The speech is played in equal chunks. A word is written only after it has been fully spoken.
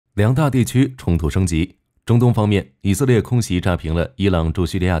两大地区冲突升级。中东方面，以色列空袭炸平了伊朗驻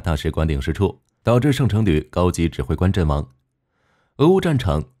叙利亚大使馆领事处，导致圣城旅高级指挥官阵亡。俄乌战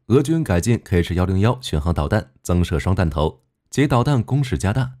场，俄军改进Kh-101巡航导弹增设双弹头，其导弹攻势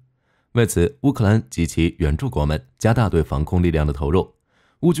加大。为此，乌克兰及其援助国们加大对防空力量的投入。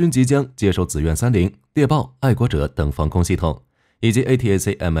乌军即将接收紫苑30、猎豹、爱国者等防空系统，以及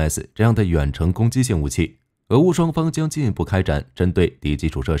ATACMS 这样的远程攻击性武器。俄乌双方将进一步开展针对敌基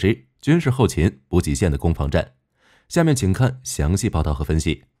础设施、军事后勤、补给线的攻防战。下面请看详细报道和分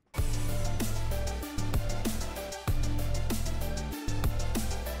析。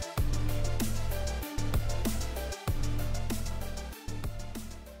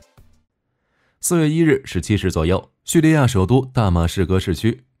4月1日17时左右，叙利亚首都大马士革市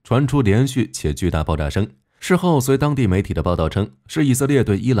区传出连续且巨大爆炸声。事后随当地媒体的报道称，是以色列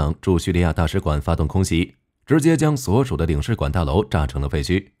对伊朗驻叙利亚大使馆发动空袭，直接将所属的领事馆大楼炸成了废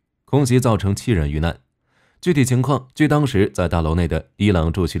墟。空袭造成7人遇难。具体情况，据当时在大楼内的伊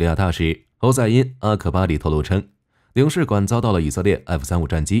朗驻叙利亚大使侯赛因·阿克巴里透露称，领事馆遭到了以色列 F-35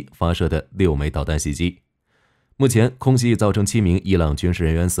战机发射的6枚导弹袭击。目前，空袭造成7名伊朗军事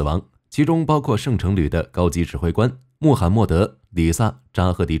人员死亡，其中包括圣城旅的高级指挥官穆罕默德·里萨·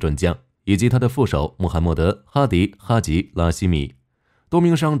扎赫迪准将，以及他的副手穆罕默德·哈迪·哈吉拉西米。多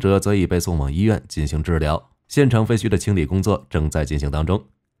名伤者则已被送往医院进行治疗，现场废墟的清理工作正在进行当中。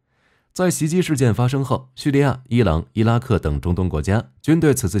在袭击事件发生后，叙利亚、伊朗、伊拉克等中东国家均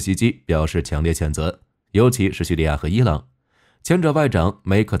对此次袭击表示强烈谴责，尤其是叙利亚和伊朗。前者外长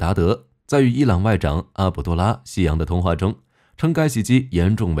梅克达德在与伊朗外长阿卜杜拉·西扬的通话中称，该袭击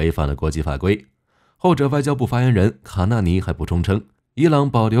严重违反了国际法规。后者外交部发言人卡纳尼还补充称，伊朗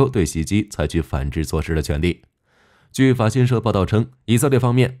保留对袭击采取反制措施的权利。据法新社报道称，以色列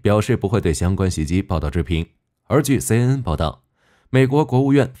方面表示不会对相关袭击报道置评。而据 CNN 报道，美国国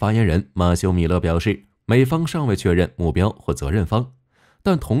务院发言人马修·米勒表示，美方尚未确认目标或责任方，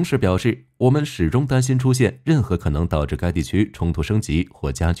但同时表示，我们始终担心出现任何可能导致该地区冲突升级或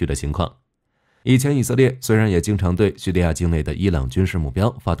加剧的情况。以前以色列虽然也经常对叙利亚境内的伊朗军事目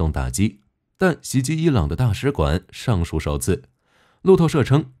标发动打击，但袭击伊朗的大使馆尚属首次。路透社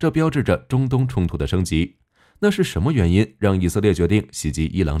称，这标志着中东冲突的升级。那是什么原因让以色列决定袭击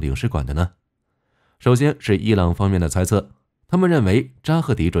伊朗领事馆的呢？首先是伊朗方面的猜测，他们认为扎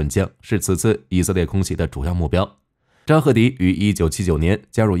赫迪准将是此次以色列空袭的主要目标。扎赫迪于1979年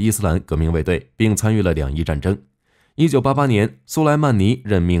加入伊斯兰革命卫队，并参与了2伊战争。1988年，苏莱曼尼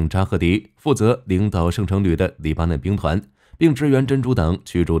任命扎赫迪负责领导圣城旅的黎巴嫩兵团，并支援真主党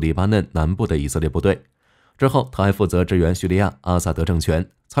驱逐黎巴嫩南部的以色列部队。之后，他还负责支援叙利亚阿萨德政权，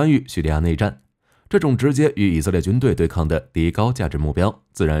参与叙利亚内战。这种直接与以色列军队对抗的低高价值目标，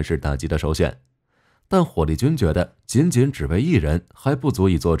自然是打击的首选。但火力军觉得，仅仅只为一人还不足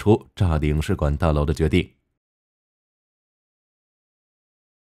以做出炸领事馆大楼的决定。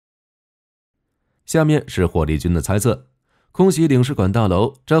下面是火力军的猜测，空袭领事馆大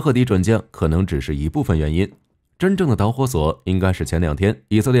楼，扎赫迪准将可能只是一部分原因，真正的导火索应该是前2天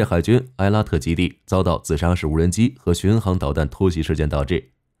以色列海军埃拉特基地遭到自杀式无人机和巡航导弹突袭事件导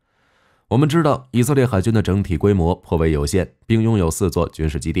致。我们知道，以色列海军的整体规模颇为有限，并拥有4座军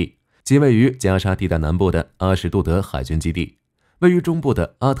事基地，即位于加沙地带南部的阿什杜德海军基地，位于中部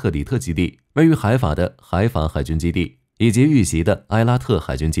的阿特里特基地，位于海法的海法海军基地，以及遇袭的埃拉特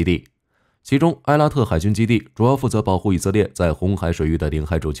海军基地。其中，埃拉特海军基地主要负责保护以色列在红海水域的领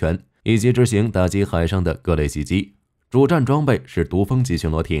海主权，以及执行打击海上的各类袭击。主战装备是毒蜂级巡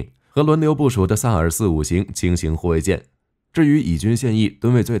逻艇和轮流部署的萨尔45型轻型护卫舰。至于以军现役、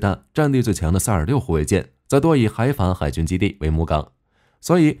吨位最大、战力最强的萨尔6护卫舰，则多以海法海军基地为母港。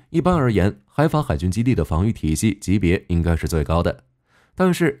所以，一般而言，海法海军基地的防御体系级别应该是最高的。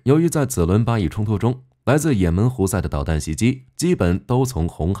但是，由于在此轮巴以冲突中，来自也门胡塞的导弹袭击基本都从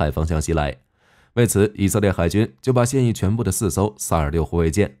红海方向袭来，为此，以色列海军就把现役全部的4艘萨尔6护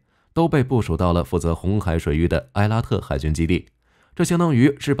卫舰都被部署到了负责红海水域的埃拉特海军基地。这相当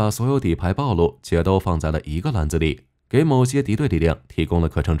于是把所有底牌暴露且都放在了一个篮子里，给某些敌对力量提供了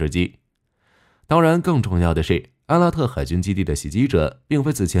可乘之机。当然，更重要的是，埃拉特海军基地的袭击者并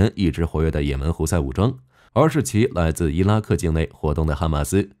非此前一直活跃的也门胡塞武装，而是其来自伊拉克境内活动的哈马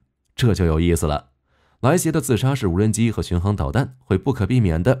斯。这就有意思了。来袭的自杀式无人机和巡航导弹会不可避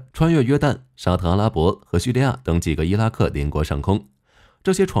免地穿越约旦、沙特阿拉伯和叙利亚等几个伊拉克邻国上空。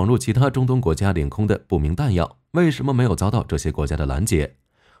这些闯入其他中东国家领空的不明弹药，为什么没有遭到这些国家的拦截？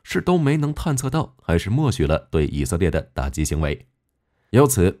是都没能探测到，还是默许了对以色列的打击行为？由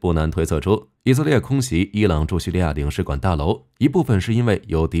此不难推测出，以色列空袭伊朗驻叙利亚领事馆大楼，一部分是因为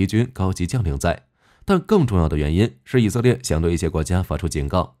有敌军高级将领在，但更重要的原因是以色列想对一些国家发出警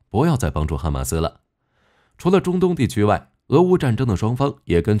告，不要再帮助哈马斯了。除了中东地区外，俄乌战争的双方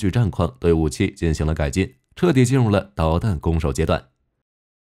也根据战况对武器进行了改进，彻底进入了导弹攻守阶段。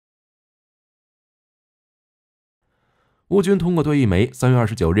乌军通过对一枚3月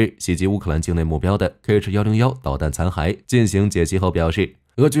29日袭击乌克兰境内目标的 Kh-101导弹残骸进行解析后表示，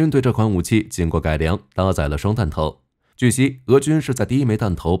俄军对这款武器经过改良，搭载了双弹头。据悉，俄军是在第一枚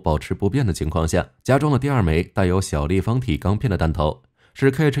弹头保持不变的情况下，加装了第二枚带有小立方体钢片的弹头，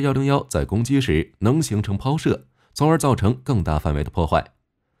使 Kh-101在攻击时能形成抛射，从而造成更大范围的破坏。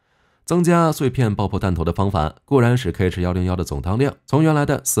增加碎片爆破弹头的方法固然使 Kh-101的总当量从原来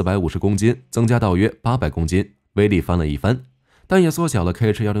的450公斤增加到约800公斤，威力翻了一番，但也缩小了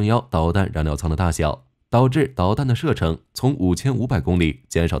Kh-101导弹燃料舱的大小，导致导弹的射程从5500公里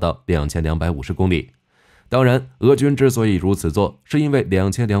减少到2250公里。当然，俄军之所以如此做，是因为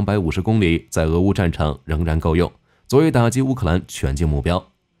2250公里在俄乌战场仍然够用，足以打击乌克兰全境目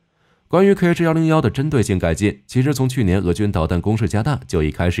标。关于 Kh-101的针对性改进，其实从去年俄军导弹攻势加大就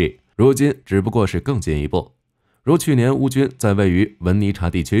已开始，如今只不过是更进一步。如去年乌军在位于文尼察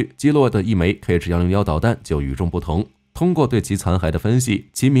地区击落的一枚 Kh-101导弹就与众不同，通过对其残骸的分析，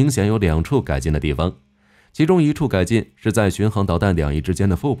其明显有2处改进的地方。其中一处改进是在巡航导弹两翼之间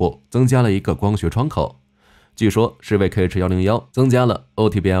的腹部增加了一个光学窗口，据说是为 Kh-101增加了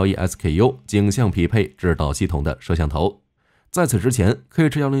OTBLE-SKU 景象匹配制导系统的摄像头。在此之前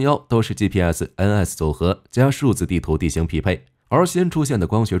Kh-101都是 GPS-NS 组合加数字地图地形匹配，而新出现的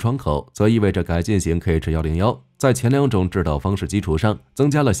光学窗口则意味着改进型 Kh-101在前2种制导方式基础上增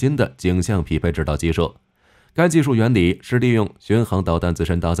加了新的景象匹配制导技术。该技术原理是利用巡航导弹自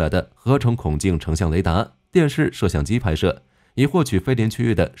身搭载的合成孔径成像雷达、电视摄像机拍摄，以获取非邻区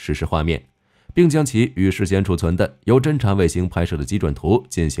域的实时画面，并将其与事先储存的由侦察卫星拍摄的基准图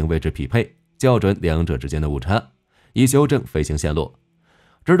进行位置匹配，校准两者之间的误差，以修正飞行线路。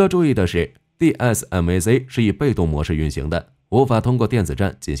值得注意的是 ，ATACMS 是以被动模式运行的，无法通过电子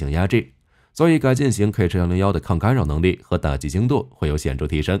战进行压制，所以改进型 Kh-101的抗干扰能力和打击精度会有显著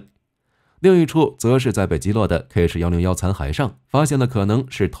提升。另一处则是在被击落的 Kh-101残骸上发现了可能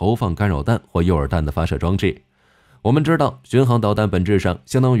是投放干扰弹或诱饵弹的发射装置。我们知道，巡航导弹本质上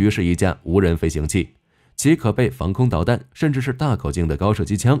相当于是一架无人飞行器，其可被防空导弹甚至是大口径的高射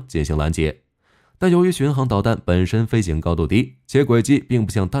机枪进行拦截。但由于巡航导弹本身飞行高度低，且轨迹并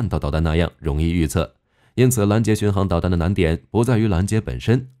不像弹道导弹那样容易预测，因此拦截巡航导弹的难点不在于拦截本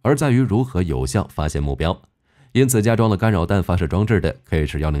身，而在于如何有效发现目标。因此，加装了干扰弹发射装置的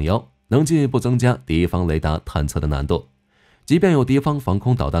Kh-101能进一步增加敌方雷达探测的难度，即便有敌方防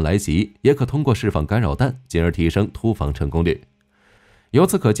空导弹来袭，也可通过释放干扰弹，进而提升突防成功率。由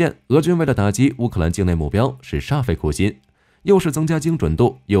此可见，俄军为了打击乌克兰境内目标是煞费苦心，又是增加精准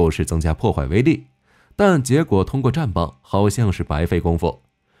度，又是增加破坏威力，但结果通过战报好像是白费功夫。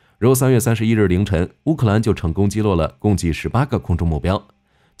如3月31日凌晨，乌克兰就成功击落了共计18个空中目标，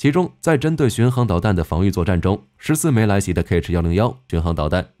其中在针对巡航导弹的防御作战中，14枚来袭的 Kh-101巡航导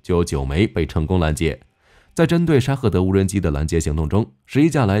弹就有9枚被成功拦截。在针对沙赫德无人机的拦截行动中，11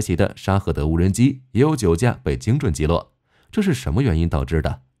架来袭的沙赫德无人机也有9架被精准击落。这是什么原因导致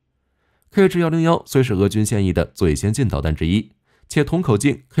的？ Kh-101虽是俄军现役的最先进导弹之一，且同口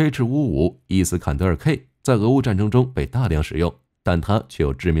径 Kh-155伊斯坎德尔 K 在俄乌战争中被大量使用，但它却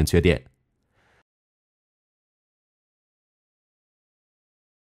有致命缺点。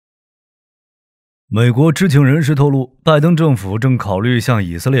美国知情人士透露，拜登政府正考虑向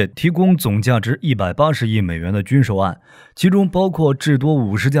以色列提供总价值180亿美元的军售案，其中包括至多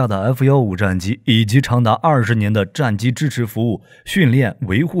50架的 F-15战机以及长达20年的战机支持服务、训练、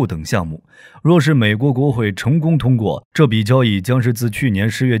维护等项目。若是美国国会成功通过，这笔交易将是自去年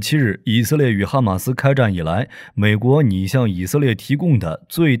10月7日以色列与哈马斯开战以来，美国拟向以色列提供的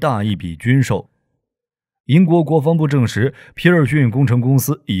最大一笔军售。英国国防部证实，皮尔逊工程公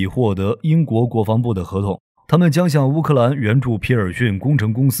司已获得英国国防部的合同，他们将向乌克兰援助皮尔逊工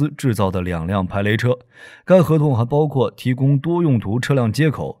程公司制造的2辆排雷车。该合同还包括提供多用途车辆接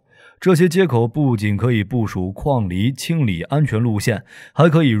口，这些接口不仅可以部署矿离清理安全路线，还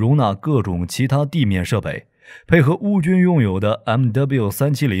可以容纳各种其他地面设备。配合乌军拥有的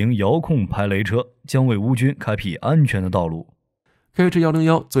MW370 遥控排雷车，将为乌军开辟安全的道路。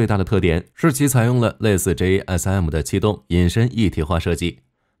Kh-101最大的特点是其采用了类似 JASM 的气动引申一体化设计，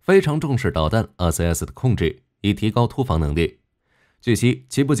非常重视导弹 RCS 的控制，以提高突防能力。据悉，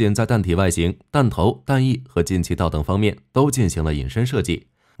其不仅在弹体外形、弹头、弹翼和进气道等方面都进行了引申设计，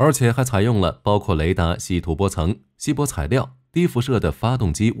而且还采用了包括雷达稀土波层、锡箔材料、低辐射的发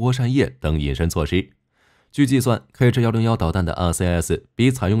动机涡扇叶等引申措施。据计算 ，Kh-101导弹的 RCS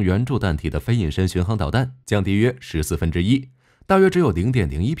比采用圆柱弹体的非引申巡航导弹降低约1/14，大约只有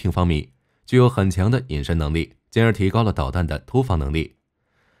 0.01 平方米，具有很强的隐身能力，进而提高了导弹的突防能力。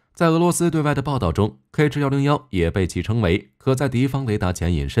在俄罗斯对外的报道中 ，Kh-101 也被其称为可在敌方雷达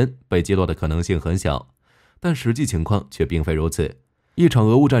前隐身，被击落的可能性很小，但实际情况却并非如此。一场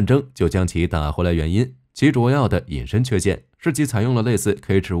俄乌战争就将其打回来，原因其主要的隐身缺陷是其采用了类似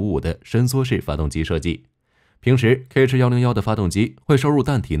Kh-155的伸缩式发动机设计。平时 Kh-101的发动机会收入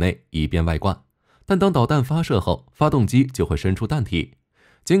弹体内以便外挂，但当导弹发射后，发动机就会伸出弹体。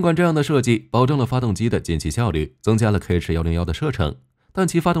尽管这样的设计保证了发动机的进气效率，增加了 Kh-101的射程，但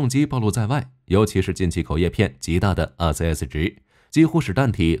其发动机暴露在外，尤其是进气口叶片极大的 RCS 值，几乎使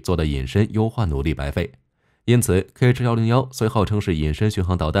弹体做的隐身优化努力白费。因此 Kh-101 虽号称是隐身巡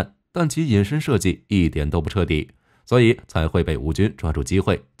航导弹，但其隐身设计一点都不彻底，所以才会被乌军抓住机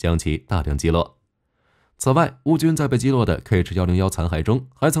会将其大量击落。此外，乌军在被击落的 Kh-101 残骸中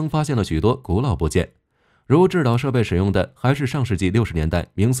还曾发现了许多古老部件，如制导设备使用的还是上世纪60年代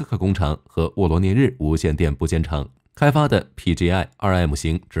明斯克工厂和沃罗涅日无线电部件厂开发的 PGI-2M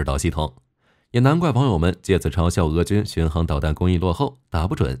型制导系统，也难怪网友们借此嘲笑俄军巡航导弹工艺落后，打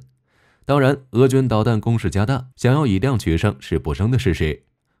不准。当然，俄军导弹攻势加大，想要以量取胜是不争的事实。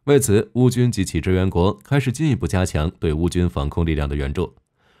为此，乌军及其支援国开始进一步加强对乌军防空力量的援助，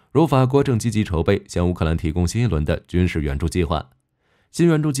如法国正积极筹备向乌克兰提供新一轮的军事援助计划。新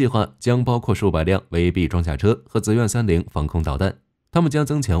援助计划将包括数百辆围蔽装甲车和紫苑30防空导弹，它们将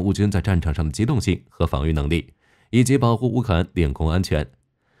增强乌军在战场上的机动性和防御能力，以及保护乌克兰领空安全。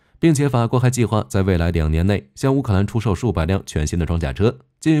并且法国还计划在未来2年内向乌克兰出售数百辆全新的装甲车，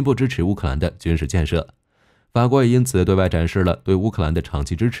进一步支持乌克兰的军事建设。法国也因此对外展示了对乌克兰的长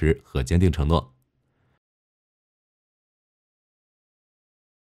期支持和坚定承诺。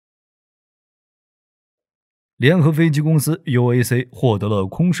联合飞机公司 UAC 获得了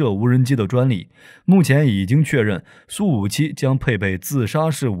空射无人机的专利，目前已经确认苏57将配备自杀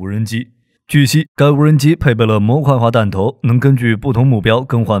式无人机。据悉，该无人机配备了模块化弹头，能根据不同目标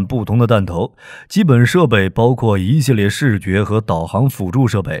更换不同的弹头。基本设备包括一系列视觉和导航辅助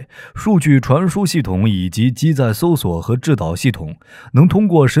设备、数据传输系统以及机载搜索和制导系统，能通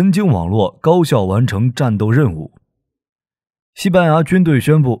过神经网络高效完成战斗任务。西班牙军队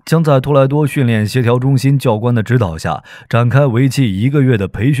宣布，将在托莱多训练协调中心教官的指导下，展开为期1个月的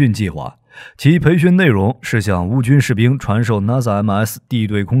培训计划。其培训内容是向乌军士兵传授 ATACMS 地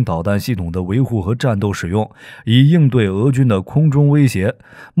对空导弹系统的维护和战斗使用，以应对俄军的空中威胁。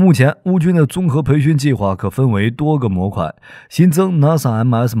目前，乌军的综合培训计划可分为多个模块，新增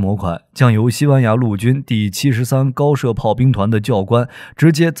ATACMS 模块将由西班牙陆军第73高射炮兵团的教官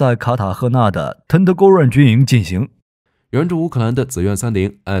直接在卡塔赫纳的 Tentegoran 军营进行。援助乌克兰的紫苑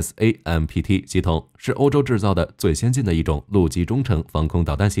30 SAMPT 系统是欧洲制造的最先进的一种陆基中程防空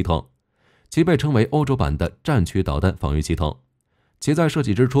导弹系统，其被称为欧洲版的战区导弹防御系统。其在设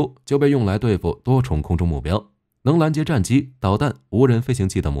计之初就被用来对付多重空中目标，能拦截战机、导弹、无人飞行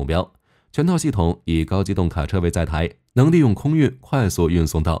器等目标。全套系统以高机动卡车为载台，能利用空运快速运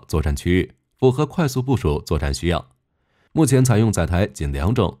送到作战区域，符合快速部署作战需要。目前采用载台仅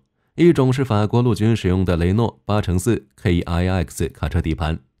2种，一种是法国陆军使用的雷诺 8x4 KIX 卡车底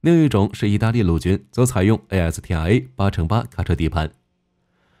盘，另一种是意大利陆军则采用 ASTRA 8x8 卡车底盘。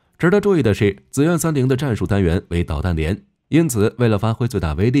值得注意的是，紫苑30的战术单元为导弹连，因此为了发挥最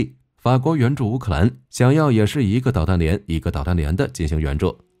大威力，法国援助乌克兰想要也是一个导弹连一个导弹连的进行援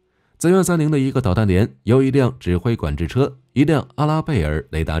助。紫苑30的一个导弹连由1辆指挥管制车、1辆阿拉贝尔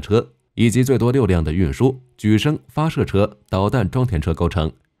雷达车以及最多6辆的运输、举升、发射车、导弹装填车构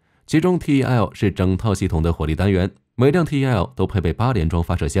成。其中 TEL 是整套系统的火力单元，每辆 TEL 都配备8连装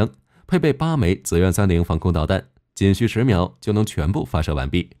发射箱，配备8枚紫苑30防空导弹，仅需10秒就能全部发射完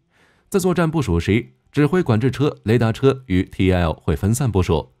毕。在作战部署时，指挥管制车、雷达车与 TEL 会分散部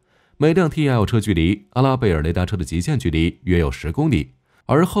署，每辆 TEL 车距离阿拉贝尔雷达车的极限距离约有10公里，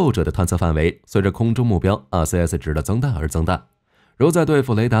而后者的探测范围随着空中目标 RCS 值的增大而增大。如在对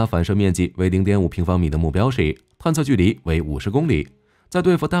付雷达反射面积为 0.5 平方米的目标时，探测距离为50公里；在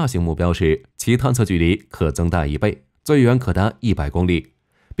对付大型目标时，其探测距离可增大1倍，最远可达100公里，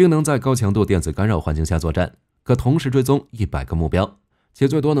并能在高强度电子干扰环境下作战，可同时追踪100个目标，且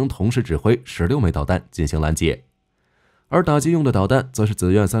最多能同时指挥16枚导弹进行拦截。而打击用的导弹则是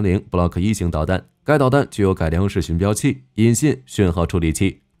紫苑30 Block 1型导弹，该导弹具有改良式寻标器、引信讯号处理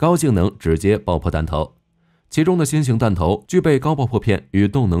器、高性能直接爆破弹头。其中的新型弹头具备高爆破片与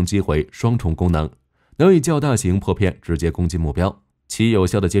动能击毁双重功能，能以较大型破片直接攻击目标，其有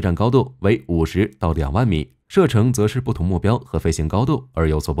效的接战高度为50到2万米，射程则是不同目标和飞行高度而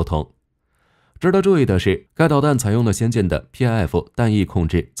有所不同。值得注意的是，该导弹采用了先进的 PIF 弹翼控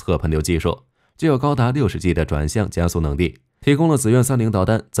制侧喷流技术，具有高达60G 的转向加速能力，提供了紫苑30导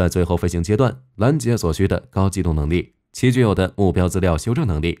弹在最后飞行阶段拦截所需的高机动能力，其具有的目标资料修正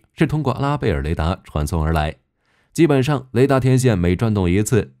能力是通过阿拉贝尔雷达传送而来。基本上，雷达天线每转动一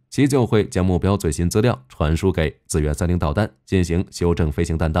次，其就会将目标最新资料传输给紫苑30导弹进行修正飞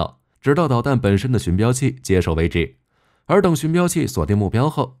行弹道，直到导弹本身的寻标器接收为止。而等寻标器锁定目标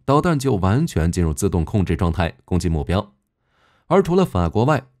后，导弹就完全进入自动控制状态攻击目标。而除了法国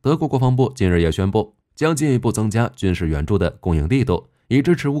外，德国国防部近日也宣布，将进一步增加军事援助的供应力度，以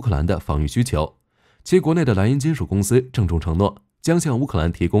支持乌克兰的防御需求。其国内的莱茵金属公司郑重承诺，将向乌克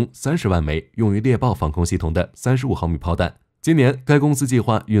兰提供30万枚用于猎豹防空系统的35毫米炮弹。今年，该公司计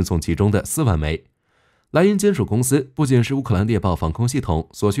划运送其中的4万枚。莱茵金属公司不仅是乌克兰猎豹防空系统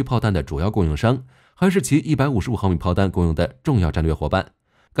所需炮弹的主要供应商，还是其155毫米炮弹供应的重要战略伙伴。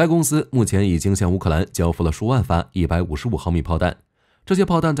该公司目前已经向乌克兰交付了数万发155毫米炮弹，这些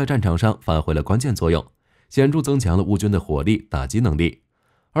炮弹在战场上发挥了关键作用，显著增强了乌军的火力打击能力。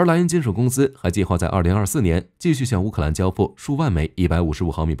而莱茵金属公司还计划在2024年继续向乌克兰交付数万枚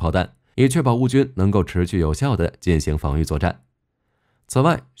155毫米炮弹，以确保乌军能够持续有效地进行防御作战。此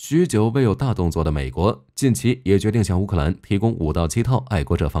外，许久未有大动作的美国近期也决定向乌克兰提供5到7套爱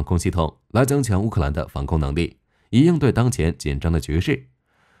国者防空系统，来增强乌克兰的防空能力，以应对当前紧张的局势。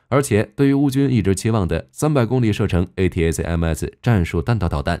而且，对于乌军一直期望的300公里射程 ATACMS 战术弹道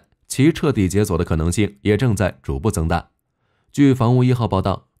导弹，其彻底解锁的可能性也正在逐步增大。据防务1号报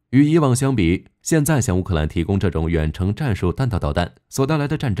道，与以往相比，现在向乌克兰提供这种远程战术弹道导弹所带来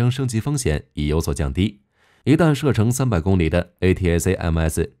的战争升级风险已有所降低。一旦射程300公里的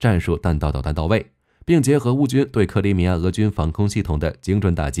ATACMS 战术弹道导弹到位，并结合乌军对克里米亚俄军防空系统的精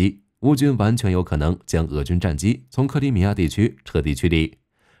准打击，乌军完全有可能将俄军战机从克里米亚地区彻底驱离。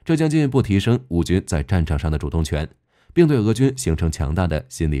这将进一步提升乌军在战场上的主动权，并对俄军形成强大的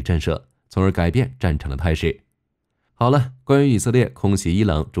心理震慑，从而改变战场的态势。好了，关于以色列空袭伊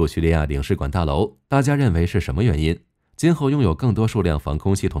朗驻叙利亚领事馆大楼，大家认为是什么原因？今后拥有更多数量防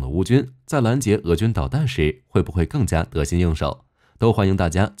空系统的乌军，在拦截俄军导弹时，会不会更加得心应手？都欢迎大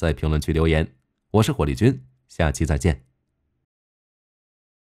家在评论区留言。我是火力军，下期再见。